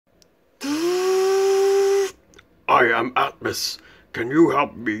I am Atmus. Can you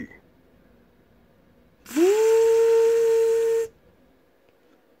help me?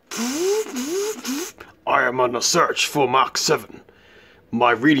 I am on a search for Mark 7.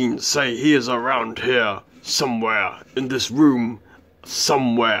 My readings say he is around here, somewhere, in this room,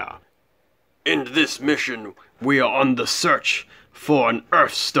 somewhere. In this mission, we are on the search for an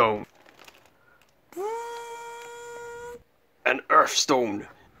Earthstone. An Earthstone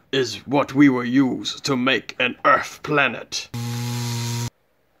is what we will use to make an Earth planet.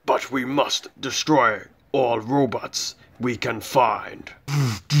 But we must destroy all robots we can find.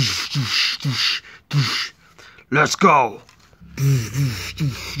 Let's go!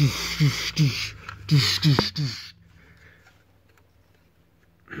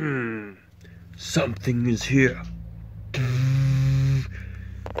 Something is here.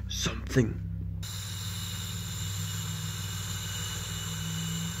 Something.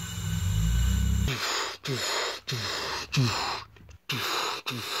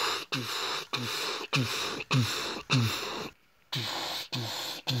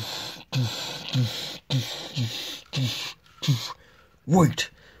 Wait,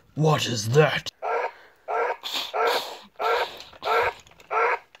 what is that?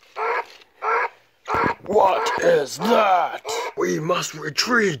 What is that? We must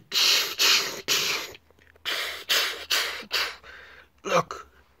retreat. Look,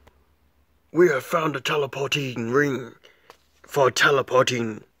 we have found a teleporting ring for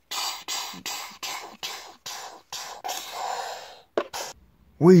teleporting.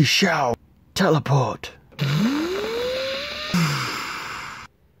 We shall teleport.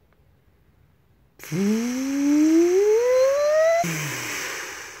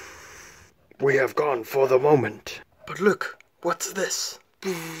 We have gone for the moment. But look, what's this?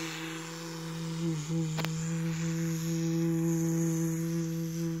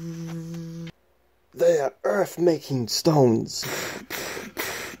 They are earth-making stones.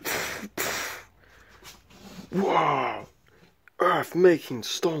 Wow! Earth-making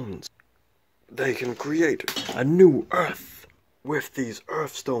stones. They can create a new Earth. With these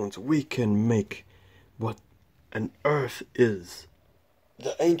Earth stones, we can make what an Earth is.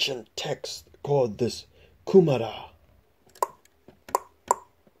 The ancient text called this Kumara.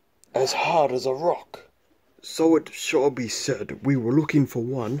 As hard as a rock. So it shall be said, we were looking for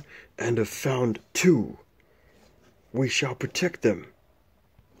one and have found two. We shall protect them.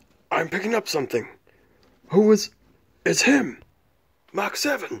 I'm picking up something. Who is... It's him! Mark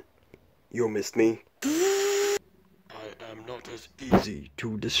 7! You missed me. I am not as easy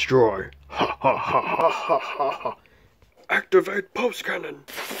to destroy. Ha ha ha ha ha ha ha. Activate post cannon.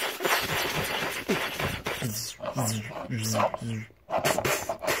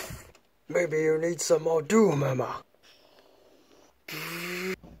 Maybe you need some more doom, Emma.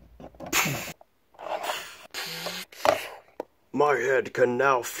 My head can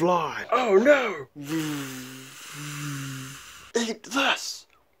now fly. Oh no! Eat this!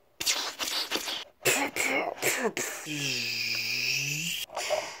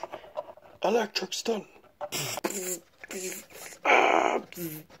 Electric stun.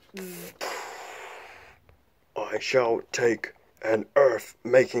 I shall take an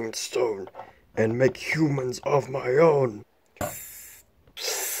earth-making stone and make humans of my own.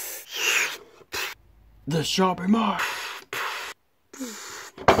 This shall be mine.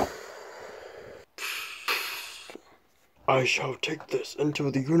 I shall take this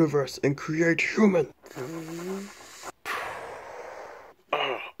into the universe and create humans.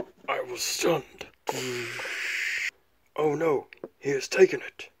 I was stunned. Oh no, he has taken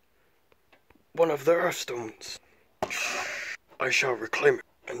it. One of the Earthstones. I shall reclaim it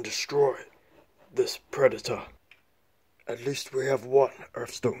and destroy this predator. At least we have one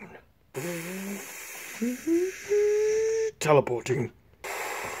Earthstone. Teleporting.